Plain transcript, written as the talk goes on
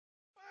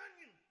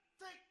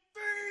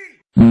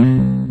Hello,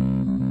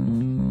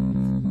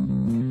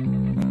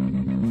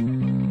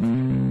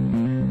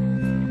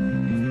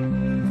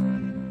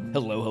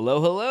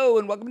 hello, hello,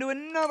 and welcome to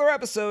another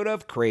episode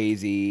of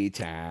Crazy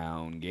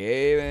Town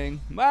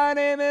Gaming. My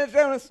name is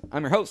Jonas.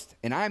 I'm your host,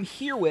 and I'm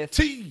here with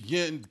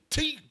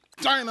TNT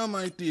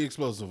Dinomight, the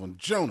explosive one.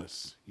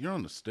 Jonas, you're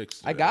on the sticks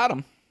today. I got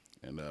him.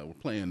 And we're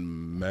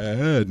playing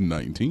Madden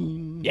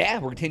 19. Yeah,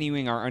 we're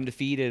continuing our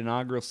undefeated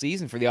inaugural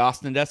season for the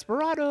Austin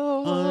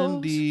Desperados.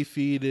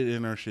 Undefeated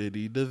in our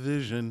shitty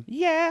division.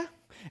 Yeah.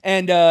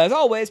 And as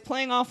always,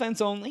 playing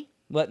offense only,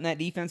 letting that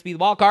defense be the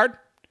ball card,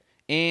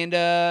 and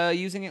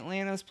using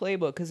Atlanta's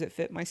playbook because it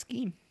fit my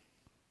scheme.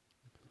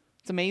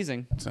 It's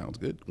amazing. Sounds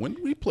good. When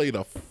we play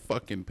the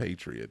fucking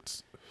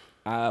Patriots?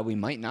 We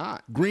might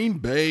not. Green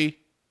Bay?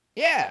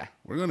 Yeah.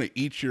 We're going to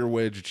eat your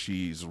wedge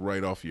cheese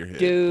right off your head.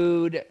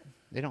 Dude,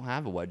 they don't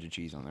have a wedge of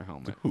cheese on their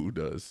helmet. Who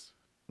does?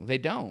 They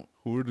don't.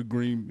 Who are the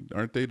green?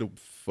 Aren't they the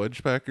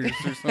Fudge Packers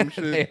or some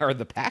shit? They are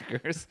the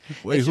Packers.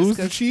 Wait, who's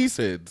the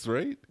Cheeseheads,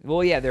 right?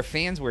 Well, yeah, their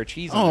fans wear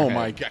cheese on their head.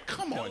 My God.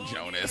 Come on,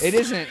 Jonas. It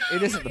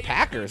isn't the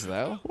Packers,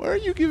 though. Why are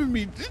you giving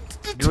me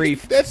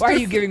grief? Why are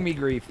you giving me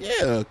grief?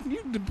 Yeah,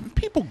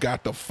 people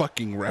got the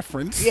fucking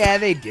reference. Yeah,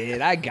 they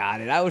did. I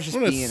got it. I was just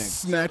being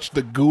snatch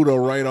the Gouda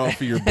right off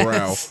of your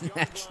brow.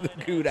 Snatch the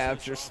Gouda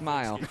out your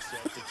smile.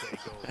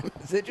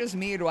 Is it just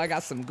me, or do I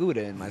got some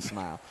Gouda in my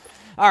smile?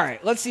 All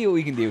right, let's see what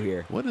we can do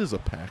here. What is a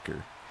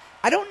Packer?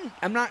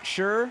 I'm not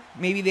sure.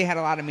 Maybe they had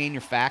a lot of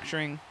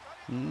manufacturing.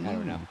 I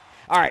don't know.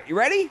 All right, you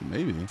ready?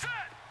 Maybe.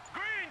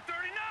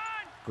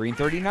 Green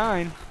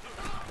 39.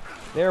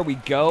 There we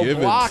go.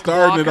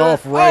 Starting it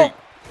off right.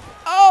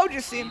 Oh,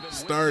 just see him.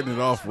 Starting it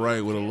off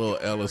right with a little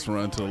Ellis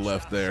run to the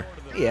left there.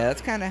 Yeah,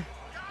 that's kind of.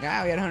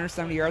 Yeah, we had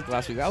 170 yards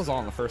last week. That was all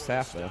in the first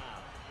half, though.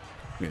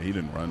 Yeah, he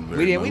didn't run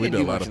very much. We didn't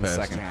do a lot much of in the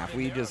passing. second half.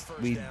 We just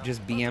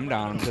BM'd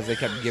on them because they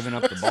kept giving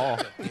up the ball.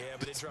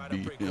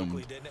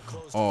 BM'd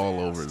all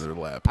over their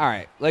lap. All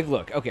right,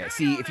 look. Okay,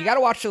 see, if you got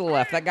to watch to the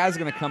left, that guy's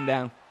going to come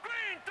down.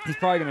 He's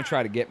probably going to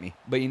try to get me.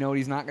 But you know what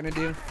he's not going to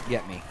do?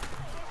 Get me.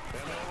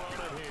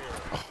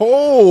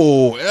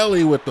 Oh,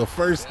 Ellie with the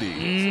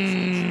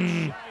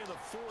firstie.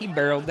 He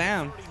barreled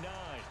down.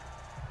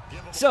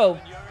 So,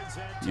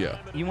 yeah.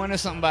 You want to know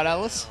something about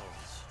Ellis?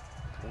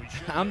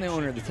 I'm the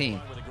owner of the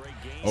team.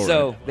 All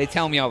so right. they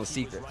tell me all the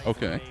secrets.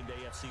 Okay.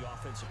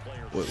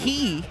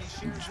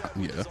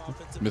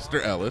 Mr.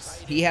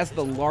 Ellis. He has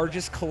the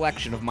largest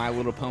collection of My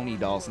Little Pony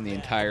dolls in the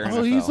entire NFL.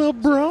 Oh, he's a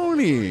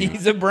brony.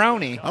 He's a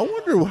brony. I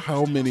wonder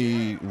how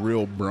many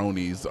real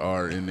bronies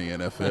are in the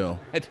NFL.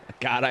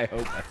 God, I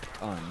hope a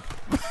ton.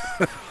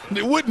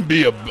 It wouldn't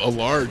be a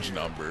large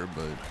number,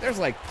 but there's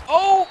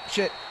oh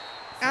shit,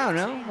 I don't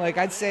know.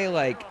 I'd say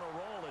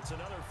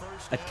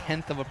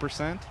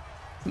 0.1%.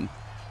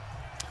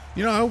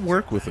 You know, I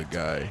work with a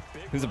guy.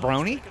 Who's a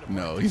brony?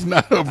 No, he's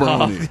not a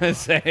brony. I was gonna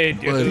say,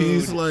 dude. But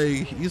he's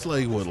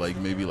what,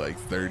 maybe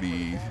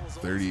 30,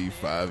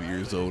 35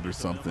 years old or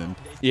something.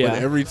 Yeah.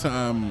 But every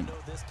time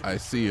I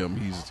see him,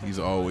 he's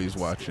always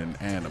watching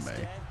anime.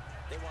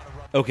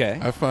 Okay.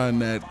 I find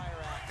that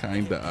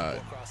kind of odd.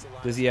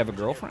 Does he have a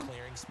girlfriend?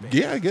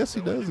 Yeah, I guess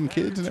he does, and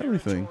kids and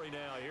everything.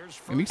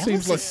 And he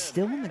seems like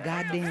still in the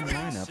goddamn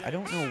lineup. I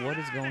don't know what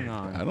is going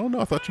on. I don't know.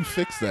 I thought you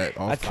fixed that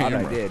off camera.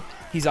 I thought I did.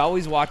 He's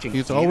always watching.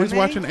 He's always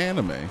watching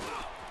anime.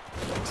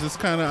 It's just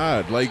kind of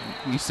odd.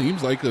 He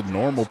seems like a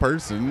normal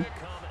person.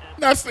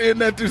 Not saying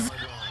that there's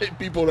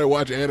people that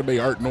watch anime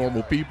aren't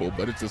normal people,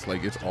 but it's just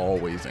it's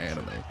always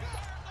anime.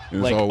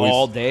 It's always,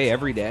 all day,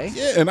 every day.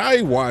 Yeah, and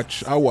I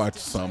watch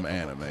some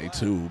anime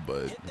too,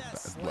 but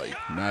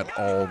not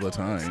all the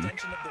time.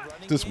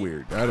 It's just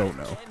weird. I don't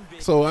know.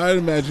 So I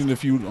imagine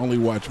if you only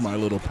watch My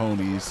Little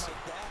Ponies,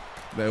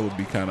 that would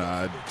be kind of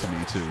odd to me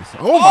too.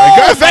 Oh my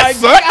God, that's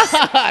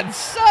Sutton!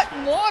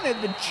 Sutton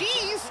wanted the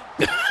cheese.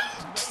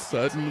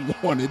 Sutton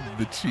wanted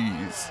the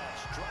cheese.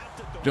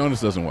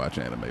 Jonas doesn't watch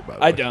anime, by the way.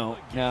 I don't.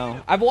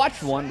 No, I've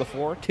watched one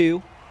before.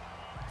 Two.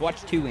 I've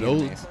watched two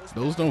animes.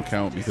 Those don't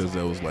count because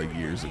that was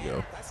years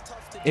ago.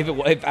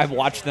 If I've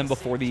watched them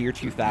before the year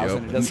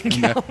 2000, it doesn't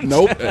count.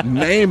 Nope.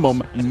 Name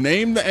them.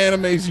 Name the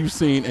animes you've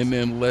seen, and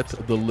then let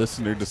the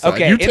listener decide.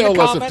 Okay. You in tell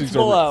the us comments if these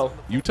below.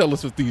 You tell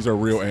us if these are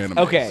real animes.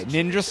 Okay.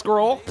 Ninja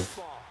Scroll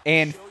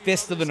and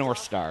Fist of the North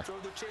Star.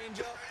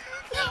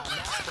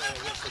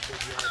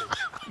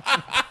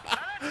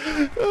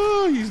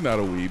 Oh, he's not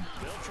a weeb.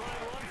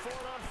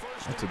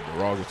 That's a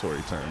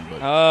derogatory term,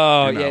 but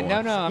oh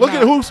yeah, no. Look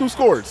at who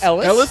scores.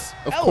 Ellis.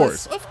 Of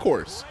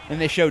course.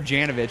 And they show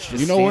Janovich just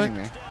you know what?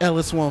 there.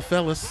 Ellis wants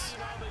fellas.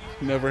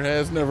 Never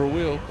has, never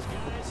will.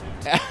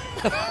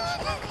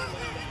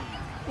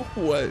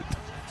 What?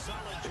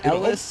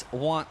 Ellis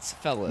wants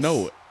fellas.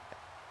 No,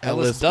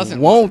 Ellis doesn't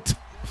want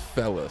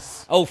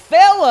fellas. Oh,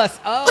 fellas!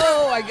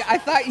 Oh, I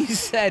thought you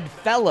said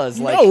fellas.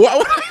 No, why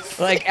would I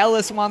like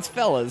Ellis wants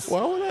fellas.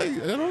 Why would I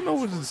don't know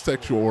what his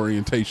sexual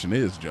orientation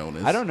is,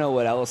 Jonas. I don't know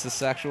what Ellis's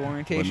sexual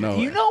orientation is. No.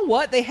 You know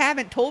what? They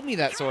haven't told me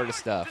that sort of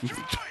stuff.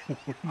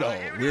 No,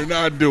 we're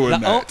not doing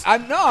that.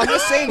 I'm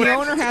just saying the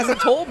owner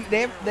hasn't told me.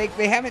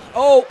 They haven't.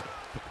 Oh,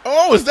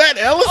 Oh, is that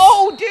Ellis?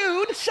 Oh,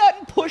 dude,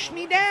 Sutton pushed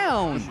me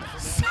down.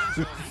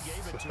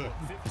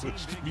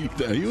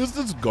 He was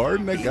just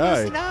guarding that He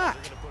guy. was not.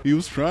 He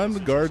was trying to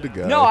guard the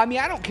guy. No, I mean,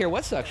 I don't care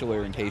what sexual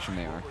orientation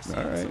they are.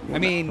 All right. I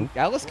mean,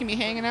 Ellis can be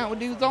hanging out with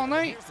dudes all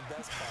night.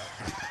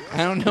 I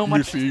don't know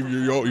much.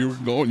 You're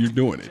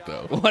doing it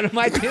though. What am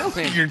I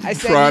doing? You're I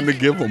said trying to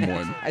give him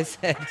one. I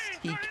said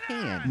he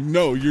can.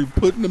 No, you're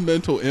putting the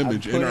mental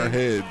image in our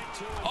head.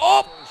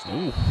 Oh!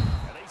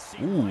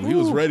 Ooh, he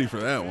was ready for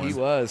that one. He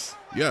was.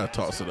 You gotta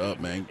toss it up,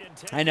 man.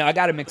 I know. I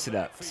got to mix it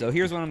up. So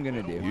here's what I'm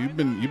gonna do. You've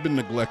been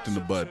neglecting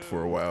the butt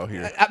for a while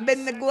here. I've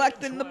been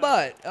neglecting the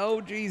butt.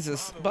 Oh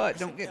Jesus, butt,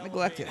 don't get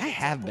neglected. I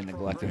have been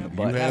neglecting the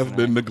butt. You have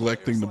been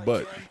neglecting the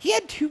butt. He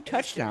had 2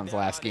 touchdowns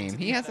last game.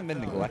 He hasn't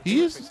been neglected.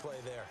 He is.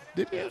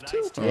 Did he have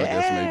 2? Oh, I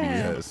guess maybe he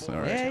has. All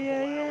right.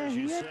 Yeah.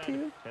 He had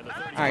 2. All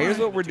right, here's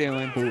what we're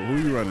doing. Who are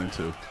you running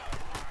to?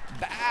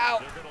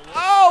 Ow!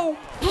 Oh!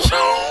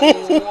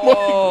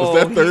 Whoa.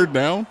 Is that third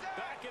down?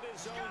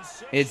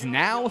 It's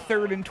now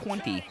 3rd and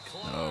 20.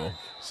 Oh,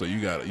 so you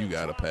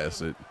gotta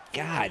pass it.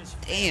 God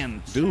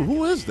damn. Dude,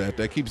 who is that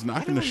keeps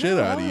knocking the shit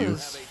out of you?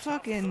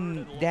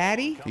 Fucking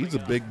Daddy? He's a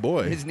big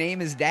boy. His name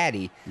is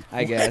Daddy,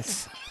 I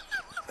guess.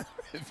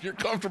 If you're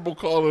comfortable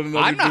calling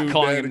another I'm not dude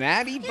calling daddy, him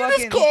Daddy. you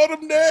Fucking. just called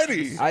him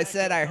Daddy. I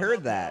said I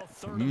heard that.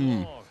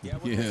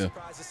 Yeah.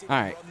 All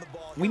right.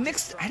 We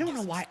mixed. I don't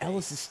know why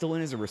Ellis is still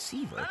in as a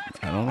receiver.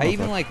 I don't know. I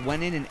even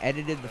went in and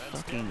edited the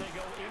fucking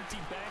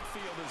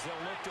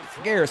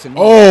Garrison.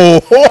 Oh,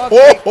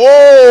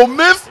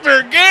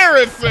 Mr.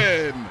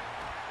 Garrison.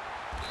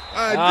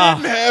 I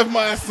didn't have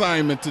my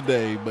assignment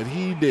today, but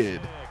he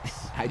did.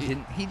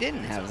 He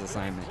didn't have his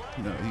assignment.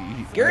 No,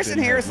 Garrison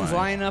Harrison's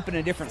lining up in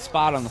a different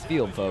spot on the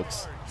field,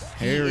 folks.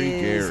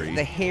 Gary.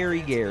 The Harry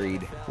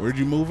Garried. Where'd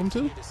you move him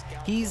to?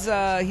 He's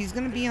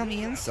gonna be on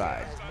the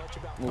inside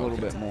a little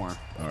bit more.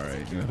 All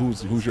right.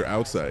 Who's your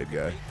outside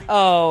guy?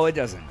 Oh, it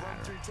doesn't matter.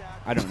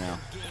 I don't know.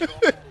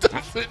 It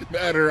doesn't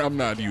matter. I'm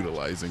not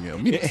utilizing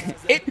him.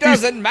 It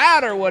doesn't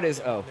matter what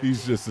is. Oh,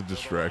 He's just a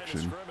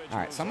distraction. all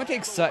right. So I'm gonna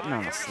take Sutton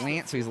on a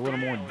slant, so he's a little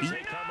more deep.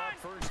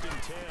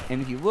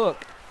 And if you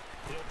look,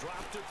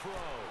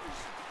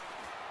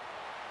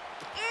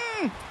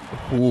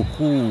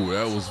 Ooh,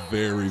 that was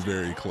very,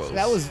 very close.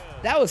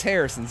 that was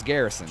Harrison's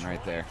Garrison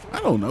right there.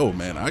 I don't know,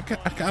 man. I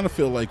kind of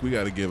feel like we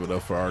got to give it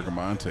up for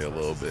Argamonte a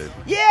little bit.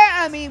 Yeah,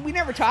 I mean, we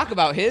never talk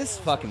about his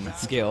fucking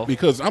skill.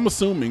 Because I'm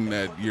assuming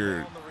that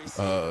your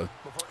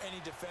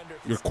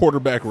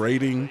quarterback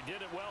rating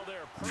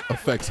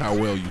affects how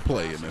well you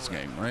play in this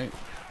game, right?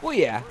 Well,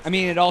 yeah. I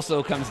mean, it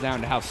also comes down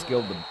to how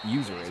skilled the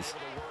user is.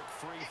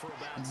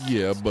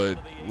 Yeah, but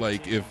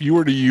like if you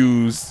were to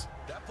use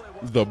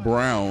the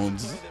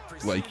Browns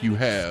like you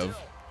have,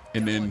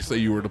 and then say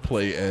you were to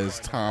play as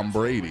Tom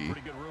Brady,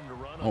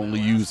 only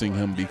using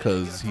him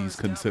because he's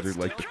considered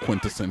like the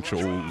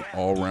quintessential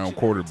all-round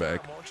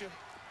quarterback,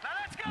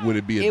 would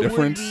it be a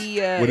difference?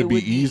 Would it be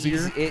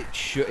easier? It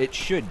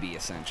should be,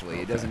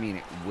 essentially. It doesn't mean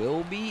it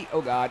will be.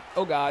 Oh, God.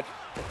 Oh, God.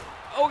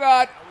 Oh,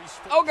 God.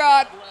 Oh,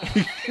 God.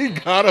 He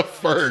got a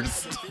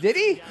first. Did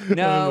he?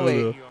 No,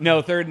 wait.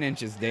 No, 3rd and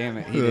inches. Damn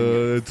it. He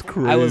didn't. That's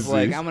crazy. I was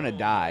like, I'm going to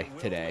die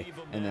today,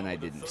 and then I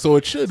didn't. So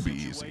it should be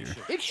easier.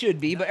 It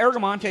should be, but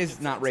Argamonte's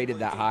not rated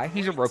that high.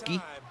 He's a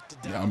rookie.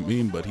 Yeah, I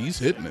mean, but he's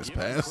hitting his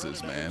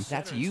passes, man.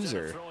 That's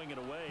user.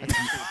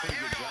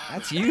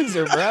 That's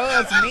user, bro.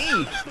 That's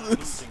me.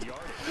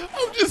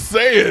 I'm just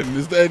saying,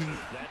 is that...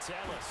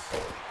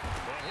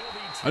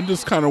 I'm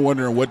just kind of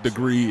wondering what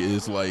degree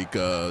is like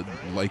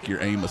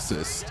your aim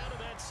assist.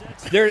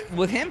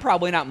 With him,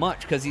 probably not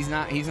much because he's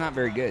not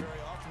very good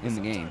in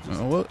the game.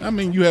 Well, I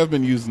mean, you have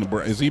been using the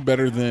Browns. Is he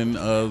better than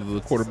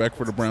the quarterback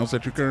for the Browns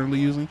that you're currently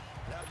using?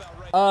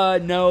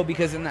 No,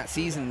 because in that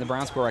season, the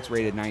Browns quarterback's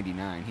rated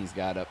 99. He's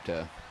got up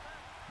to...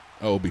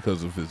 Oh,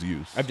 because of his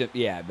use. I've been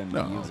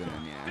using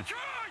him, yeah.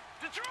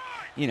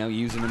 You know,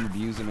 using him,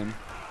 abusing him.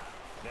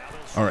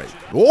 All right.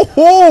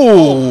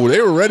 Oh,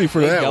 they were ready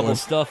for that double one.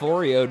 stuff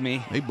Oreo'd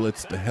me. They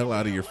blitzed the hell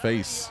out of your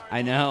face.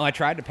 I know. I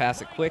tried to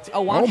pass it quick.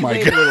 Oh, why don't you my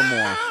wait God. a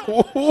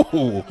little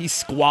more? Ooh. He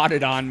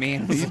squatted on me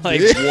and was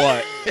like,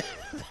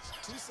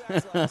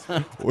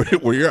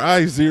 what? Were your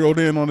eyes zeroed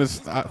in on his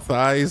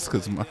thighs?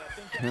 Because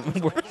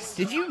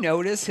Did you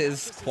notice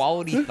his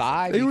quality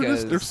thigh?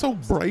 they're so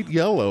bright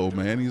yellow,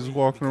 man. He's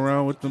walking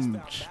around with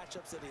them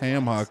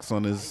ham hocks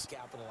on his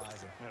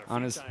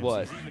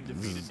what?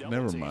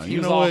 Never mind. He You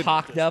was know all what,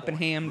 hocked up and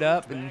hammed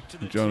up, and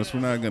Jonas? We're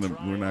not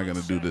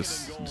gonna do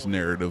this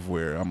narrative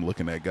where I'm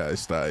looking at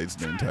guys' thighs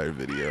the entire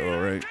video.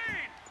 All right,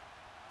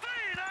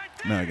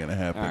 not gonna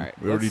happen. All right,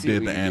 we already let's see what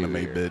did we the can do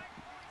anime here. bit.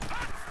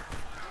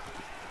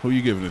 Who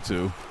you giving it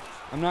to?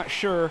 I'm not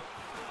sure.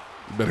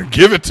 You better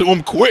give it to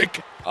him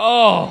quick.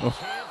 Oh,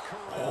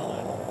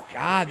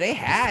 God, they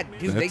had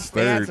they had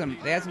third. some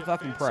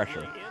fucking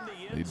pressure.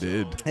 They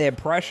did. They had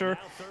pressure.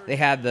 They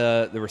had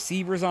the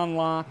receivers on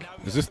lock.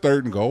 Is this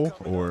 3rd and goal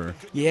or?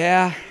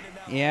 Yeah,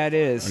 it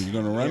is. Are you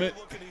gonna run it?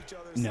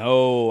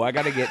 No, I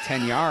got to get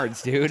 10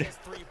 yards, dude.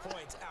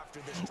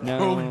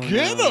 No,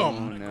 get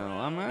him. No,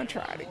 I'm gonna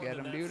try to get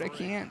him, dude.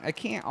 I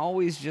can't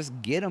always just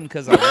get him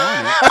because I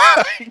want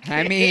it.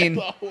 I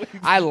mean,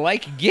 I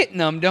like getting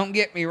them. Don't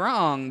get me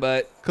wrong,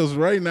 but because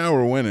right now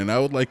we're winning. I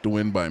would like to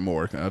win by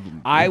more.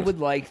 I would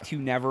like to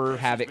never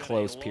have it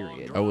close.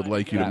 Period. I would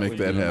like you to make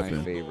that happen.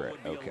 My favorite.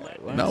 Okay.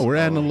 No, we're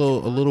adding a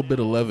little bit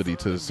of levity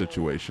to the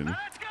situation.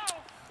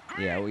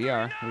 Yeah, we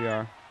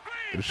are.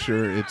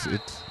 Sure, it's.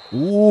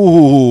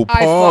 Ooh,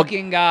 I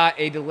fucking got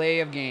a delay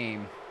of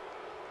game.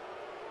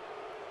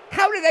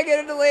 How did I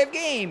get a delay of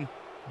game?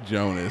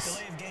 Jonas.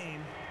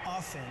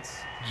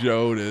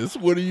 Jonas,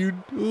 what are you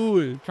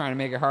doing? Trying to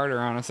make it harder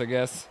on us, I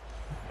guess.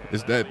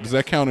 Does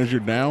that count as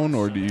you're down,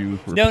 or do you?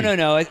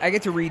 No. I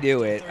get to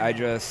redo it.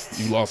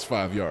 You lost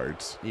 5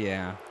 yards.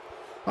 Yeah.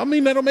 I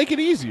mean, that'll make it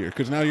easier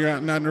because now you're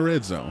not in the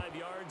red zone.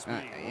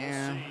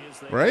 Yeah.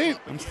 Right?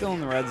 I'm still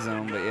in the red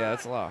zone, but yeah,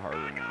 it's a lot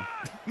harder now.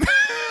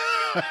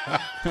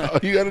 All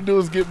you got to do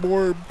is get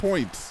more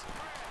points.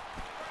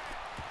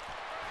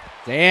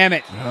 Damn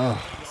it.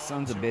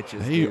 Sons of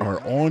bitches. They are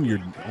on your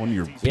people,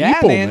 yeah,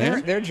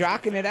 man. They're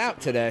jocking it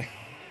out today.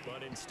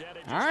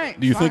 All right.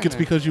 Do you think it's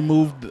because you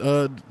moved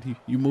your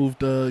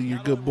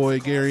good boy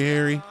Gary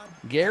Harry?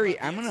 Gary,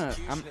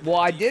 well,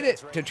 I did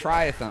it to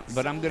try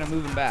but I'm gonna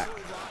move him back.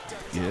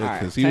 Yeah,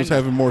 because he was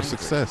having more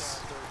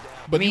success.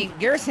 But I mean,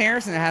 Garrett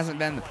Harrison hasn't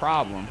been the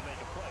problem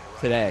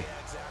today.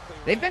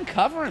 They've been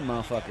covering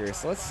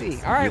motherfuckers. Let's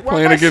see. All right, we're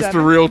playing against the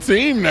real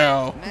team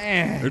now.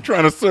 Man, they're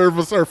trying to serve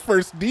us our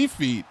first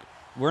defeat.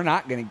 We're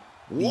not gonna.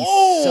 These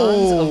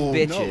sons of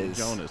bitches. No,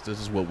 Jonas, this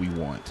is what we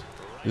want.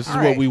 This is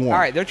what we want. All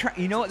right,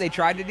 you know what they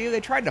tried to do?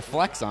 They tried to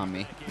flex on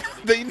me.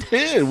 They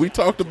did. We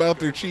talked about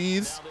their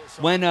cheese.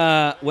 When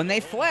they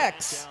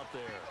flex,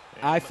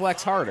 I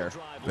flex harder.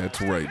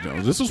 That's right,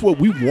 Jones. This is what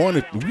we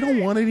wanted. We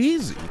don't want it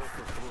easy.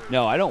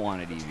 No, I don't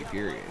want it easy,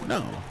 period.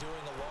 No.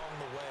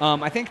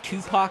 I think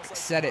Tupac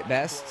said it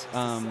best,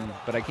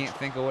 but I can't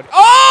think of what.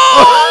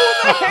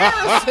 Oh,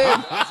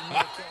 Harrison!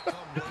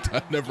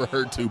 I never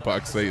heard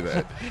Tupac say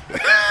that.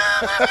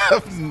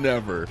 I've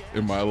never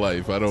in my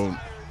life. I'm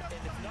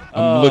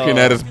looking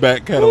at his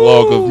back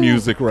catalog of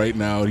music right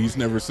now. He's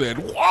never said,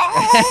 "Whoa!" Look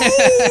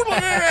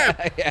at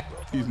that. Yeah.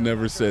 He's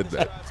never said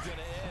that.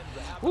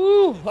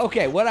 Woo!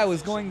 Okay, what I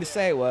was going to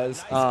say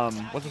was,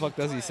 what the fuck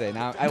does he say?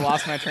 Now I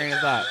lost my train of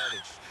thought.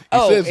 He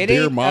says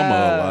 "dear mama"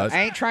 a lot.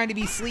 I ain't trying to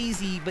be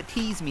sleazy, but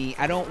tease me.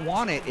 I don't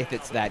want it if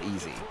it's that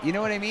easy. You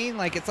know what I mean?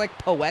 Like, it's like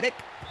poetic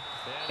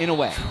in a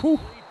way. Whew.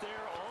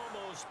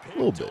 A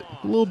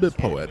little bit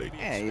poetic.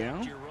 Yeah, you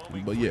know.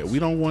 But yeah, we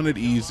don't want it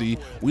easy.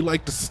 We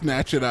like to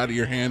snatch it out of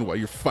your hand while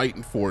you're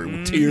fighting for it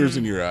with tears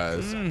in your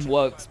eyes.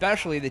 Well,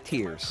 especially the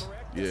tears.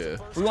 Yeah.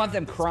 We want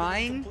them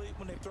crying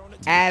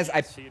as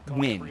I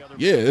win.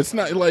 Yeah, it's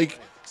not like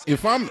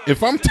if I'm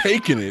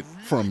taking it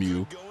from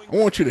you, I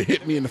want you to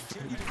hit me in the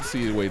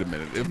see. Wait a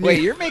minute.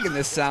 Wait, you're making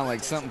this sound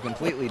like something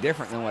completely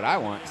different than what I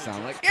want it to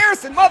sound like.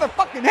 Harrison,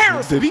 motherfucking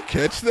Harrison. Did he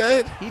catch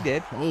that? He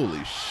did.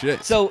 Holy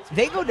shit. So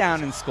they go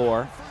down and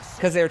score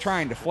because they were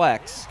trying to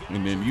flex.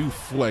 And then you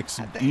flex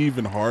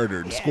even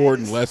harder and scored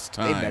in less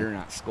time. They better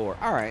not score.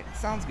 All right,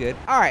 sounds good.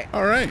 All right.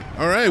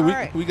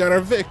 We got our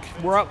Vic.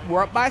 We're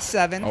up by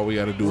 7. All we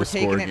got to do is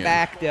score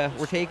again.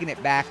 We're taking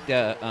it back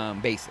to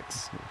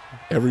basics.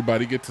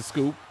 Everybody get to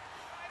scoop.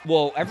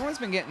 Well, everyone's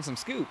been getting some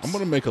scoops. I'm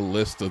gonna make a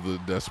list of the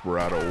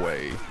Desperado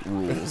way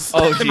rules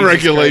and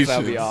regulations.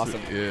 That'd be awesome.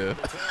 Yeah,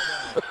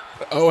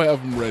 I'll have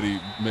them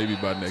ready maybe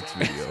by next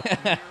video.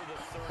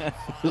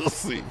 We'll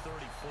see.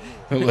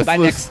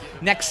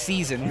 Next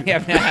season, we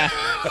have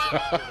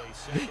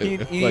you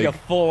need a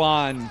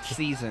full-on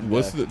season.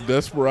 What's the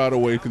Desperado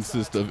way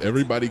consist of?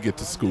 Everybody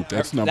gets a scoop.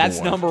 That's number one.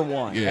 That's number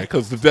one. Yeah,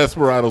 because the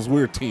Desperados,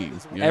 we're a team.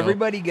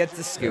 Everybody gets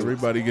a scoop.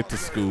 Everybody gets a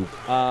scoop.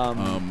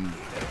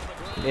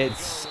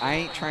 I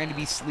ain't trying to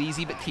be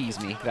sleazy, but tease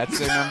me. That's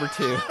their number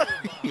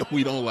 2.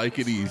 We don't like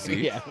it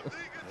easy.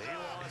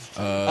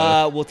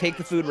 Yeah. We'll take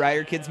the food right out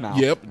your kid's mouth.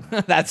 Yep.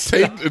 That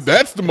should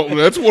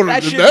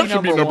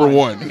be number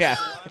one. Yeah.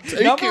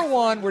 Number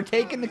 1, we're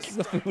taking the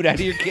food out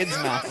of your kid's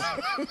mouth.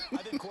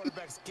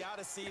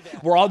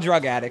 We're all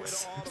drug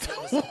addicts.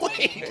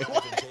 Wait,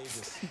 what?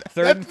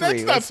 Third and 3.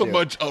 That's not so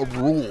much a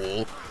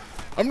rule.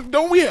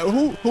 Don't we have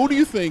who do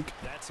you think?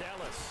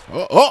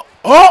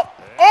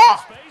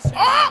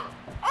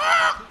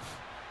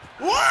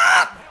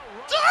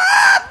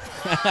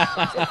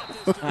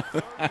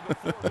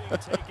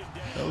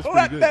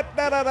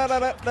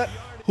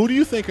 Who do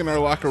you think in our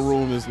locker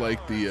room is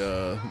like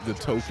the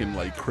token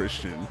like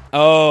Christian?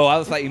 Oh,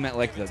 I thought you meant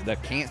like the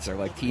cancer,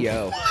 like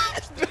T.O.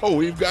 Oh,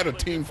 we've got a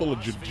team full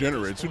of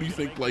degenerates. Who do you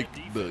think like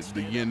the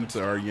yin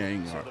to our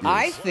yang are?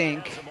 I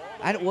think.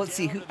 Let's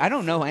see. I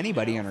don't know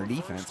anybody on our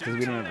defense because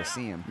we don't ever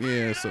see them.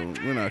 Yeah, so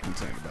we're not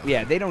concerned about it.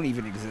 Yeah, they don't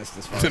even exist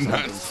as far as I'm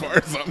concerned. As far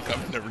as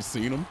I've never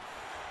seen them.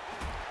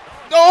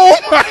 Oh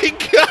my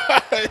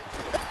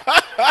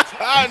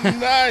god!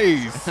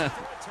 Nice.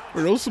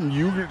 Were those some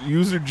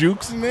user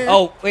jukes in there?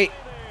 Oh wait.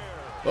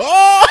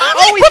 Oh!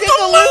 Oh, he did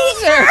the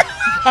loser.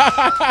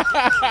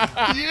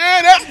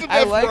 Yeah, that's the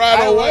I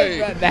Desperado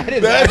way. like that. That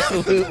is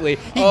absolutely.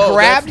 He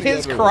grabbed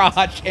his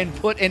crotch and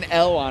put an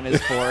L on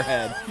his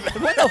forehead.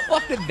 When the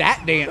fuck did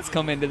that dance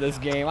come into this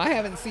game? I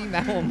haven't seen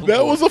that one before.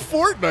 That was a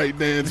Fortnite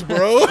dance,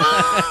 bro.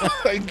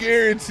 I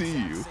guarantee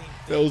you.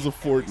 That was a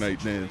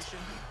Fortnite dance.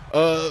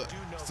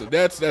 So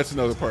that's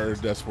another part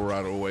of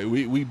Desperado way.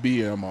 We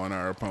BM on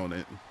our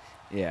opponent.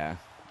 Yeah.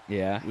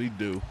 Yeah. We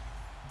do.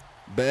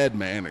 Bad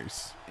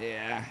manners.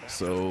 Yeah.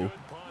 So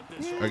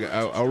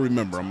I'll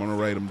remember. I'm gonna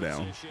write them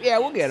down. Yeah,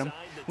 we'll get them.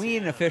 We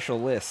need an official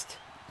list.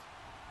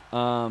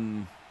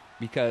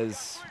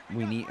 Because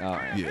we need.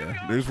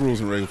 Yeah, there's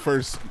rules and regulations.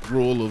 First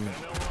rule of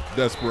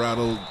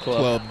Desperado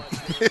Club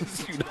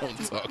is you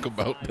don't talk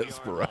about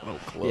Desperado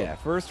Club. Yeah,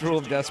 first rule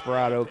of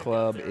Desperado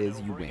Club is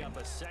you win.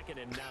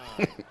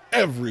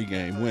 Every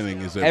game,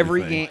 winning is everything.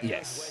 Every game,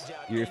 yes.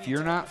 If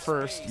you're not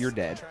first, you're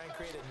dead.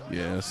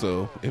 Yeah,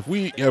 so if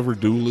we ever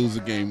do lose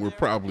a game, we're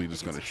probably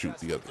just going to shoot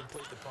the other.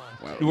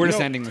 Wow. We're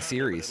just ending the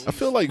series. I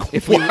feel like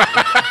if we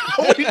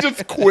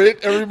just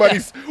quit,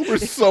 we're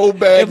so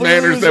bad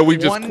manners that we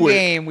just one quit.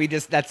 Game,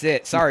 that's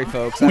it. Sorry,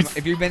 folks.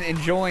 If you've been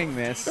enjoying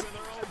this.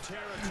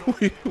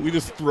 we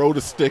just throw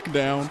the stick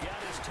down.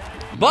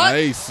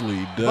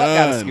 Nicely done. But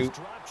got a scoop.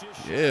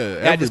 Yeah,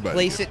 everybody. Just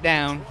place it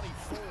down.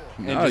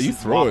 Nah, you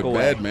throw it.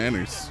 Away. Bad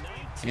manners.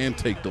 And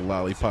take the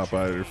lollipop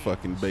out of their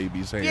fucking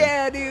baby's hand.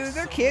 Yeah, dude.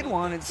 Their kid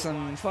wanted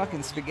some fucking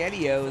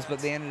SpaghettiOs, but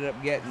they ended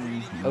up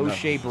getting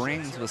O-shaped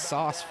rings with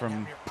sauce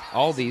from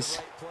Aldi's.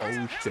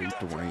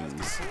 O-shaped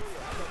rings.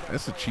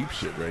 That's the cheap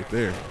shit right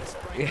there.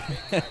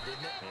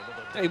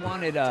 They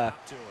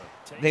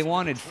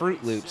wanted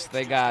Fruit Loops.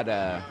 They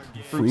got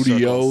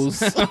Fruity-Os.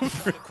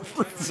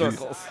 Fruit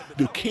circles.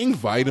 Do King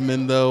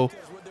Vitamin though?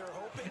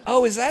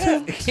 Oh, is that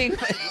a King?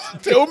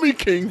 Tell me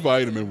King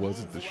Vitamin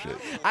wasn't the shit.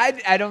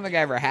 I don't think I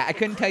ever had. I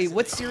couldn't tell you.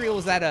 What cereal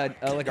was that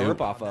like a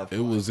ripoff of? It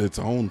was its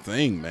own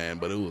thing, man,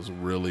 but it was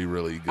really,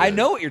 really good. I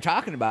know what you're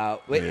talking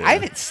about. Wait, yeah. I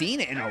haven't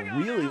seen it in a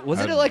really... Was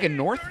it like a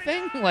North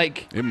thing?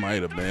 Like it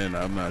might have been.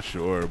 I'm not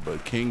sure.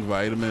 But King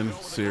Vitamin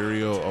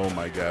cereal, oh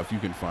my God, if you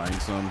can find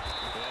some...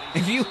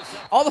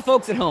 all the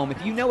folks at home,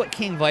 if you know what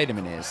King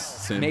Vitamin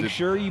is, make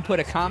sure you put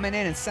a comment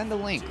in and send a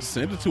link.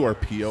 Send it to our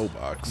P.O.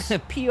 box.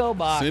 P.O.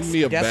 box. Send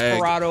me a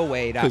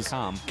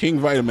DesperadoWay.com. King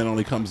Vitamin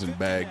only comes in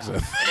bags.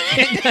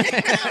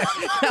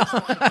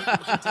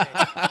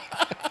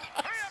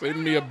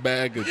 Send me a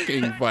bag of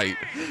King Vite.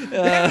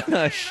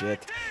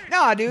 Shit.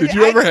 No, dude. Did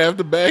you ever have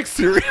the bag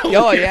cereal?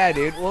 Oh, yeah,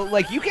 dude. Well,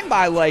 like, you can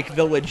buy, like,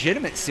 the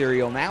legitimate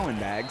cereal now in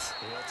bags.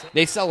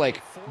 They sell,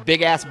 like,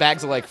 big-ass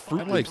bags of, like,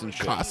 Fruit Loops and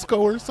shit. Costco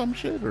or some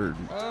shit? Or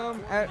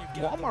at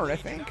Walmart, I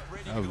think.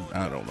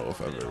 I don't know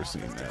if I've ever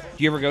seen that.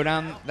 Do you ever go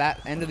down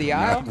that end of the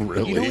aisle? Not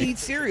really. You don't eat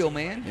cereal,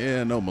 man.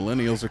 Yeah, no,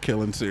 millennials are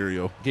killing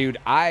cereal. Dude,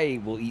 I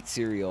will eat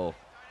cereal.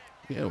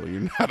 Yeah, well,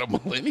 you're not a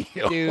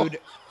millennial. Dude,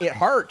 it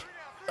hurt.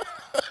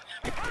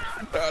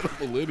 I'm not a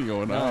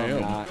millennial, and no, I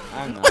am.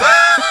 I'm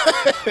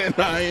not. And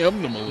I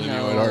am the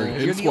millennial at heart.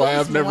 You're It's the why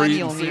I've never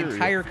eaten in cereal. the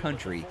entire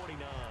country,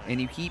 and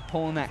you keep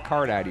pulling that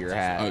card out of your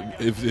hat.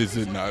 Is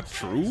it not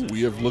true?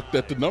 We have looked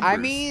at the numbers. I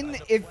mean,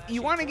 if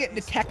you want to get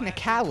into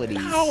technicalities,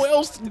 how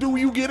else do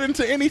you get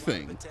into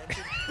anything?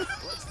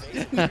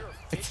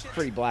 It's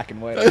pretty black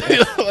and white.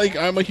 Like,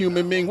 I'm a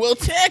human being. Well,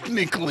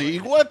 technically,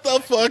 what the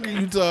fuck are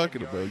you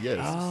talking about? Yes.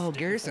 Oh,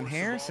 Garrison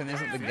Harrison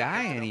isn't the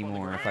guy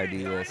anymore if I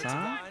do this,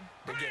 huh?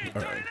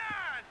 All right.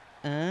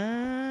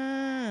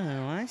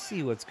 Oh, I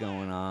see what's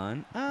going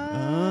on.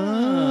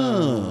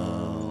 Oh,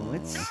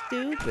 it's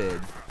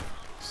stupid.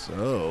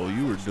 So,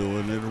 you were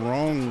doing it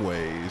wrong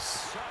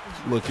ways.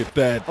 Look at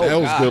that. Oh, that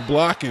was God. good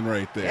blocking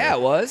right there. Yeah,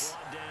 it was.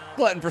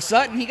 Glutton for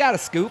Sutton, he got a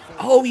scoop.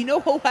 Oh, you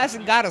know who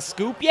hasn't got a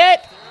scoop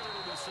yet?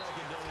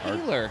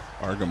 Taylor.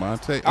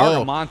 Argamonte?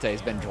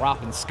 Argamonte's been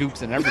dropping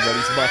scoops in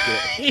everybody's bucket.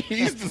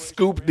 He's the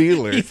scoop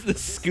dealer. He's the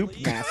scoop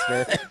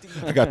master.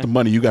 I got the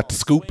money. You got the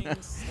scoop?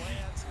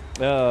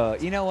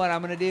 You know what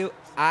I'm going to do?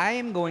 I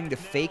am going to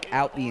fake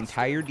out the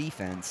entire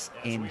defense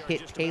and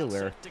hit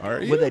Taylor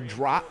with a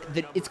drop.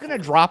 It's going to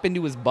drop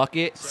into his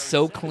bucket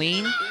so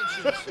clean.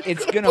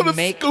 It's going to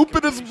make scoop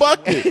in his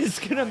bucket. It's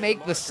going to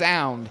make the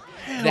sound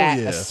that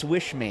a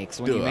swish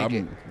makes when you make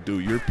it.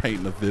 Dude, you're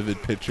painting a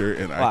vivid picture,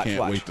 and I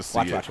can't wait to see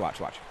it.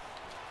 Watch.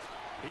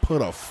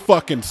 Put a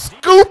fucking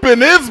scoop in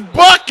his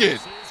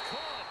bucket.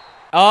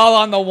 All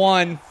on the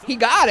one. He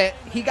got it.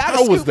 He got a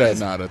scoop. How was that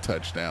not a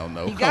touchdown,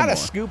 though? He got a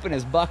scoop in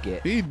his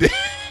bucket. He did.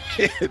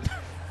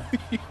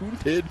 You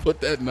did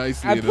put that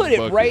nicely in his bucket. I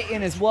put it right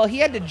in his... Well, he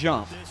had to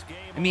jump.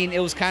 I mean, it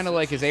was kind of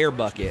like his air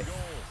bucket.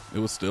 It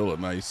was still a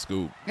nice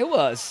scoop. It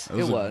was.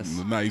 It was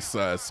a nice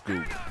size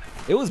scoop.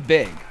 It was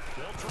big.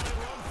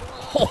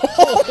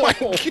 Oh my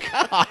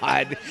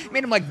God!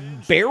 Made him like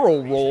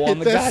barrel roll on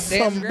the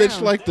goddamn ground.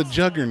 Bitch like the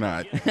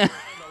Juggernaut.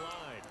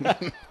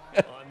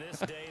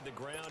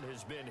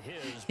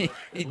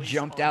 He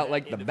jumped out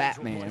like the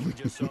Batman.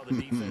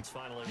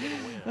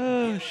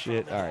 Oh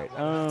shit! All right.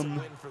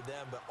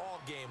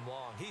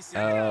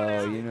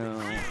 Oh, you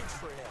know.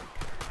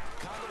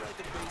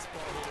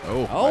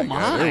 Oh my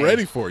God. They're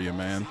ready for you,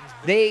 man.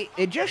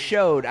 It just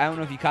showed. I don't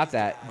know if you caught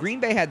that. Green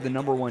Bay had the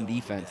 #1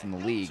 defense in the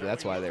league.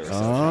 That's why they were so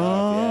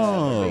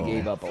tough. Yeah, they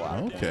gave up a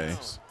lot. Okay,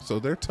 so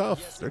they're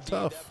tough. They're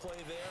tough,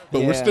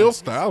 but we're still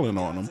styling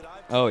on them.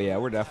 Oh yeah,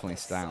 we're definitely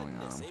styling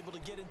on them.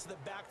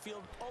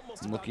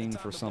 I'm looking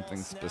for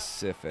something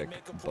specific,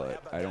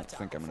 but I don't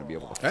think I'm going to be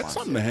able to find That's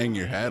something to hang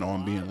your hat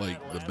on, being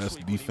like the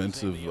best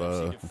defensive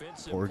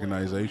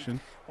organization.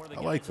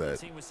 I like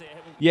that.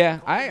 Yeah,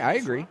 I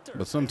agree.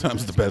 But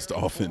sometimes the best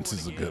offense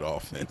is a good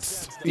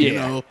offense. You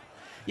know?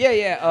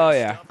 Yeah. Oh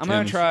yeah. I'm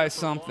going to try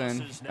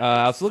something.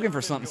 I was looking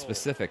for something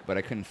specific, but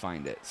I couldn't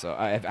find it. So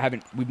I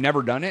haven't. We've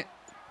never done it.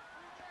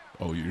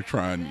 Oh, you're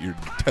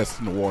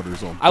testing the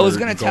waters on. I was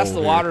going to test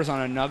the waters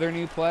on another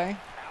new play.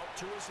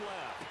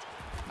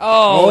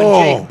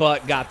 And Jake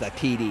Butt got the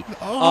TD.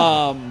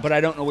 But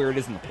I don't know where it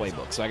is in the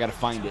playbook, so I got to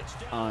find it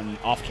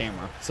off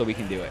camera so we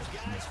can do it.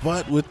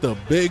 Butt with the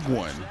big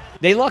one.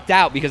 They lucked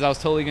out because I was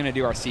totally going to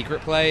do our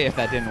secret play if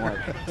that didn't work.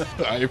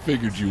 I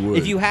figured you would.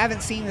 If you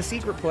haven't seen the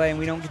secret play and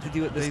we don't get to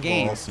do it this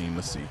game. We've all seen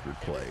the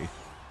secret play.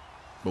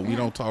 But we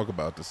don't talk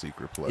about the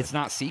secret play. It's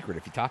not secret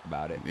if you talk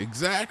about it.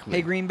 Exactly.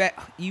 Hey, Green Bay,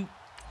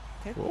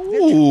 they're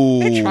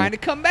trying to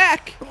come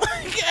back.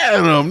 Look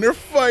at them. They're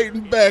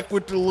fighting back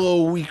with the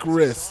little weak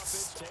wrists.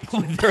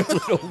 With their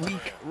little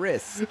weak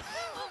wrists.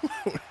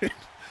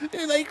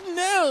 They're like,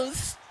 no,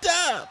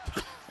 stop.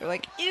 They're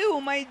like,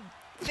 ew, my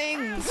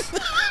things.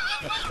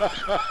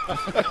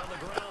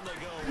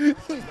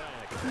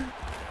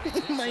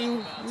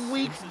 My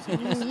weak,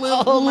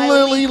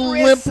 lily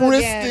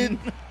limp-wristed.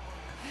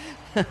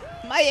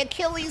 My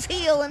Achilles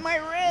heel and my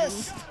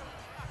wrist.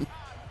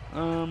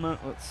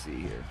 Let's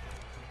see here.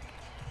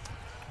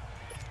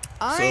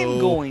 I'm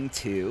going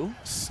to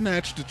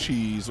snatch the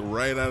cheese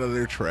right out of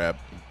their trap.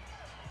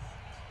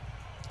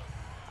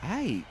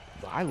 I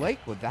like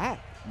what that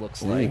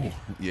looks like.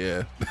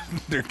 Yeah,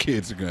 their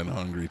kids are going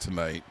hungry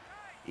tonight.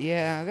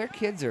 Yeah, their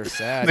kids are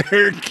sad.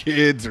 Their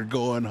kids are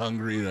going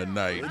hungry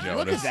tonight,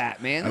 Jonas. Look at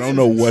that, man. I don't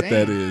know what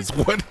that is.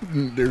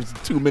 There's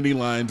too many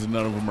lines and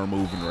none of them are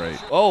moving right.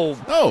 Oh.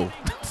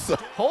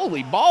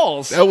 Holy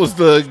balls. That was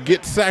the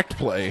get sacked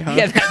play, huh?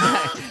 Yeah,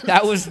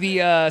 that was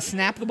the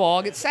snap the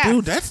ball, get sacked.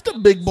 Dude, that's the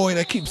big boy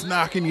that keeps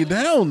knocking you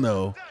down,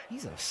 though.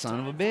 He's a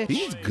son of a bitch.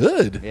 He's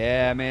good.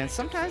 Yeah, man.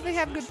 Sometimes they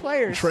have good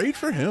players. Trade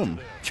for him.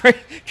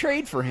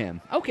 Trade for him.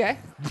 Okay.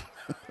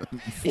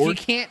 If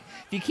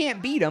you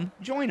can't beat him,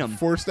 join him.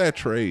 Force that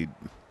trade.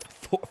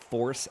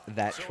 Force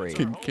that trade.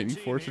 Can you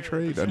force a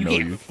trade? I you know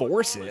can't you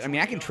force it. I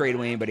mean, I can trade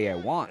away anybody I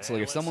want. So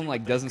like, if someone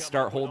like doesn't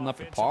start holding up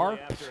to par,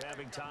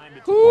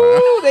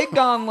 they've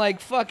gone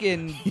like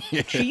fucking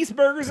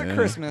cheeseburgers at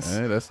Christmas.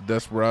 Yeah, that's the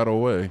Desperado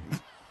way.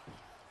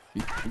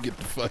 You get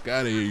the fuck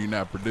out of here. You're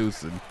not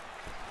producing.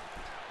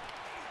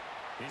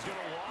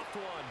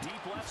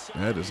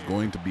 That is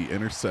going to be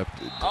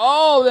intercepted.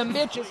 Oh, them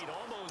bitches.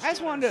 I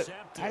just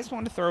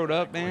wanted to throw it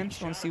up, man.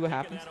 Just want to see what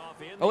happens.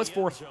 Oh, it's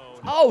fourth.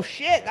 Oh,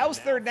 shit. That was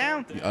third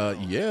down.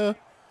 Yeah.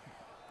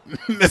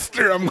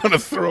 Mister, I'm going to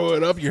throw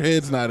it up. Your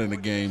head's not in the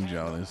game,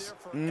 Jonas.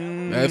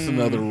 That's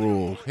another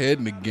rule. Head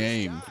in the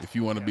game if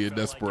you want to be a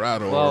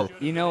Desperado. Well,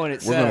 you know what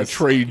it says. We're going to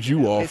trade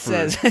you off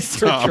for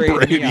Tom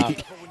Brady.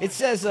 It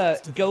says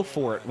go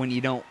for it when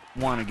you don't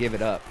want to give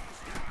it up.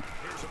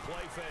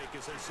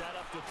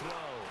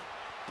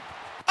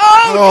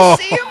 Oh,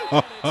 did you see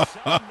him?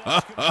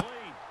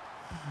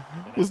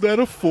 Was that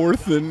a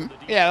 4th and...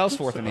 Yeah, that was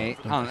 4th and 8.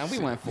 I don't know. We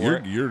went for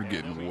it. You're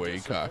getting way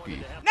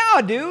cocky.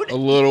 No, dude. A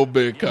little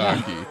bit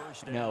cocky.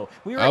 No.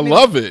 I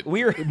love it,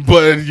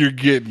 but you're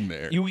getting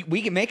there.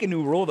 We can make a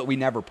new rule that we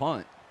never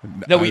punt.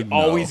 That we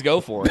always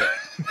go for it.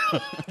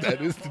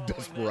 That is the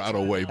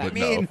Desperado way, but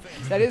no.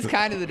 That is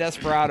kind of the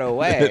Desperado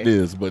way. It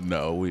is, but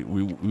no. We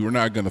were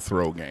not going to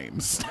throw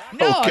games.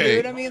 No, okay.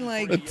 dude. I mean,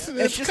 like, it's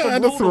just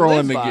kind of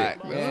throwing the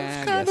game.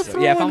 Yeah, if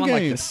I'm on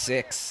like the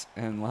 6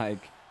 and like,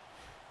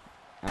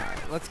 all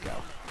right, let's go.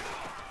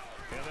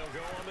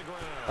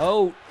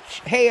 Oh,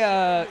 hey,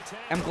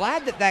 I'm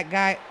glad that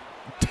guy.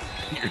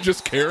 You're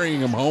just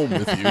carrying him home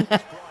with you.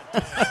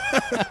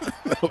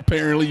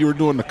 Apparently, you were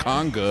doing the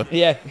conga.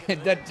 Yeah.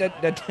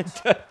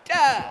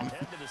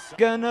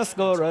 Gonna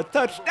score a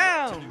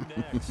touchdown.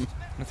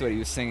 That's what he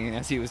was singing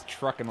as he was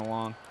trucking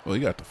along. Well,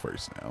 you got the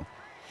first now.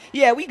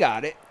 Yeah, we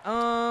got it.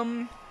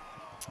 I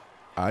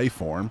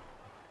form.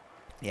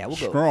 Yeah, we'll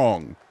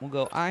strong. We'll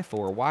go I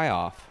for Y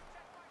off.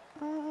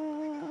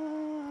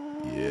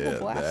 Yeah,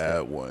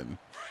 that one.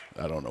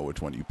 I don't know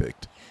which one you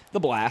picked.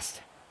 The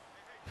blast.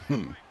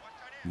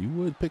 You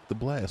would pick the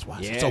blast. Why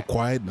is it so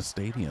quiet in the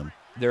stadium?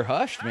 They're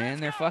hushed, man.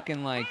 They're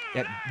fucking like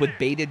with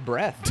bated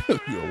breath.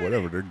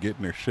 Whatever. They're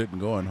getting their shit and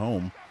going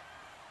home.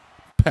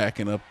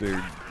 Packing up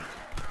their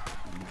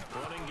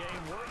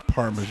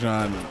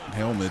Parmesan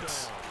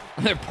helmets.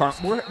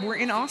 We're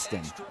in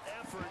Austin.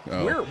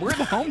 Oh. We're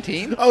the home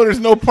team. Oh, there's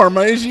no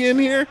Parmesan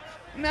here?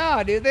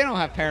 No, dude. They don't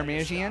have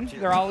Parmesan.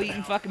 They're all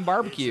eating fucking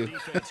barbecue.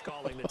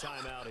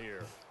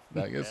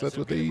 I guess that's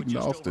what they eat in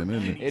Austin,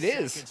 isn't it? It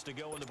is.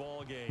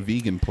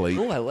 Vegan plate.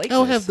 Oh, I like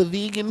I'll this. have the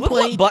vegan Look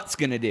plate. what Butt's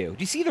going to do. Do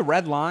you see the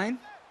red line?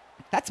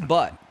 That's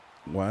butt.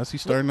 Why is he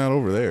starting out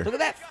over there? Look at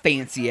that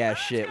fancy ass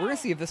shit. We're gonna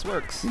see if this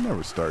works. He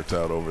never starts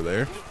out over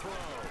there.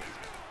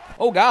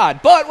 Oh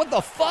God, butt! What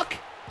the fuck?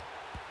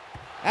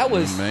 That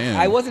was. Man.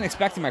 I wasn't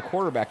expecting my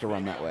quarterback to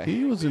run that way.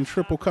 He was in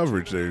triple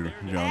coverage there,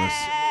 Jonas.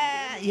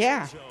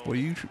 Yeah. Well,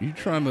 you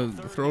trying to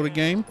throw the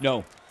game?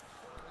 No.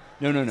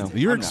 No.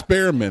 You're I'm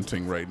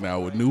experimenting right now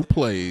with new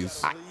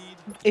plays.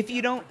 If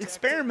you don't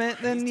experiment,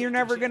 then you're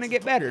never gonna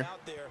get better.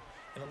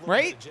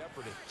 Right?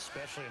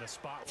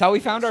 That's how we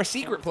found our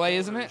secret play,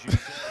 isn't it?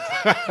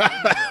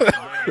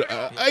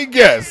 I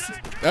guess.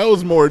 That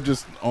was more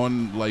just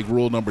on, like,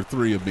 rule number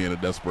 3 of being a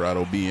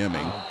Desperado,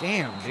 BMing. Oh,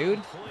 damn,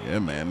 dude. Yeah,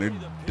 man, they're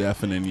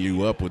deafening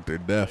you up with their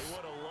deaf.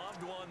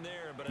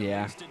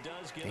 Yeah.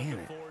 Damn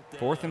it.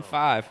 4th and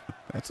 5.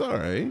 That's all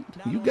right.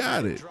 You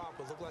got it.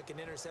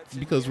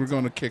 Because we're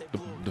going to kick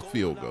the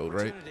field goal,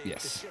 right?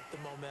 Yes.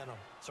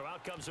 So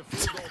out comes a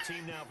field goal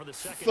team now for the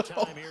second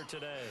time here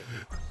today.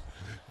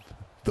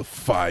 The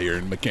fire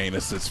in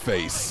McCanus'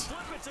 face.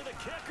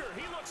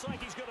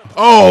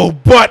 Oh,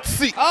 butt.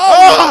 See.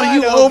 Oh,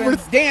 you over.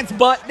 Dance,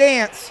 butt,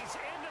 dance.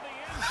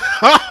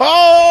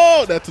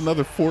 Oh, that's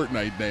another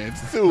Fortnite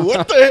dance, too.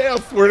 What the hell?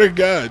 Swear to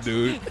God,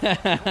 dude.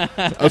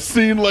 I've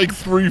seen like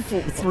three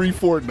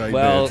Fortnite dances.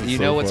 Well, you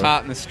know so what's far.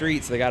 hot in the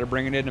streets. They got to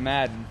bring it into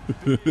Madden.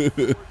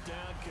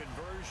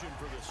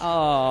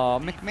 Oh,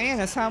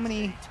 McManus, how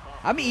many...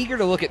 I'm eager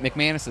to look at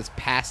McManus's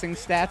passing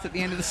stats at the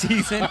end of the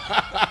season.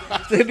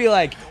 So it'd be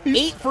like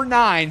 8 for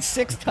 9,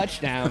 6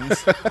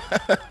 touchdowns.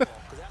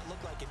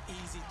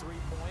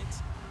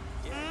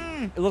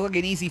 It looked like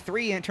an easy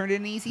 3, and it turned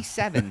into an easy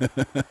 7.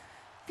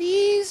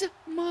 These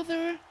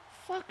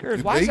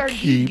motherfuckers. Why is our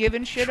D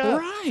giving shit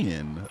up?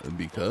 Trying.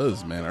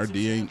 Because, man, our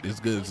D ain't as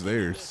good as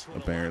theirs,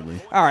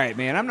 apparently. All right,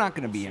 man. I'm not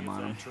going to BM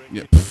on him.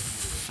 Yeah.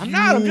 I'm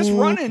not. I'm just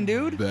running,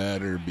 dude.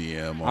 Better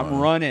BM on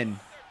I'm running.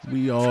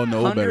 We all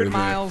know better 100 than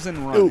miles and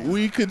running. Dude,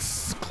 we could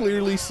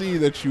clearly see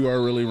that you are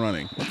really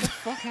running. What the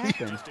fuck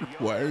happened?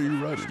 Why are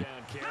you running?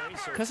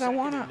 Because I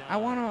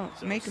wanna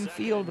make him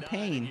feel the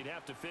pain.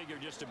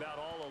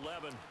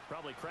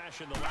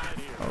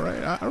 All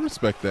right, I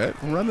respect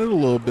that. Run it a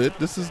little bit.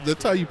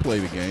 That's how you play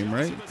the game,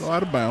 right? Go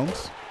out of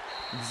bounds.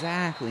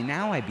 Exactly.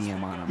 Now I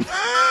BM on him.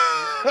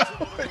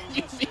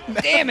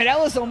 Damn it!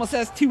 Ellis almost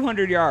has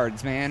 200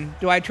 yards, man.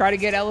 Do I try to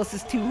get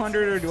Ellis's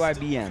 200 or do I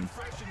BM?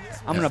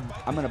 I'm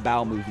gonna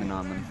bowel movement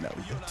on them. No,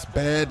 it's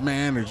bad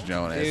manners,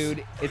 Jonas.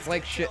 Dude, it's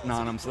like shitting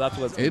on them, so that's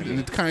what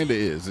It kind of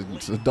is.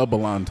 It's a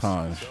double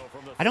entendre.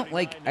 I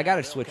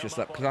gotta switch this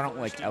up because I don't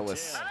like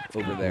Ellis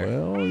over there.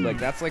 Well, like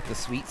that's like the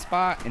sweet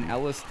spot, and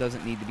Ellis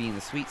doesn't need to be in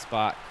the sweet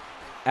spot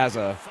as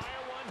a.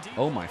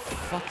 Oh my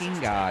fucking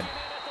God!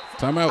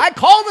 Timeout. I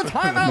called the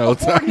timeout No,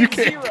 before you he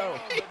can't. zero.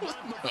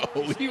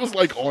 No, he was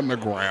like on the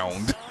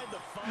ground.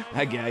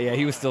 Yeah,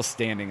 he was still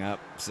standing up.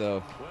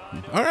 So.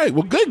 All right,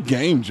 well, good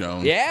game,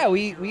 Jones. Yeah,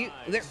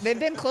 they've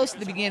been close to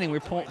the beginning.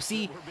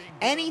 See,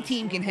 any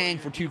team can hang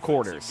for 2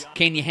 quarters.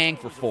 Can you hang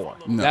for 4?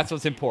 No. That's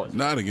what's important.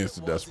 Not against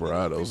the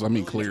Desperados. I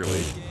mean,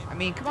 clearly. I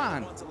mean, come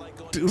on.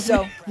 Dude,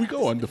 So we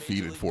go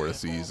undefeated for a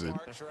season.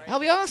 That'll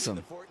be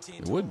awesome.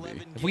 It would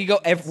be.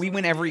 If we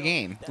win every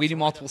game. We do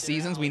multiple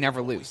seasons. We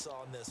never lose.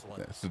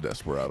 That's the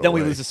Desperado Then we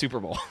way. lose the Super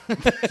Bowl.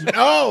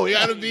 No, we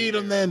got to beat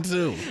them then,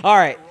 too. All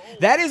right.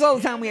 That is all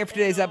the time we have for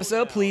today's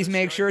episode. Please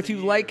make sure to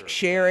like,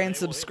 share, and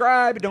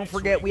subscribe. Don't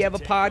forget we have a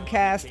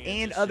podcast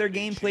and other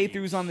game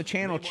playthroughs on the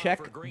channel.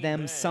 Check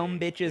them some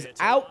bitches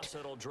out.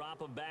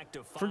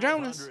 For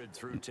Jonas,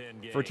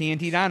 for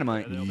TNT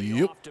Dinomight,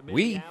 Yep.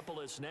 we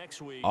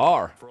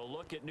are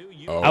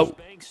out.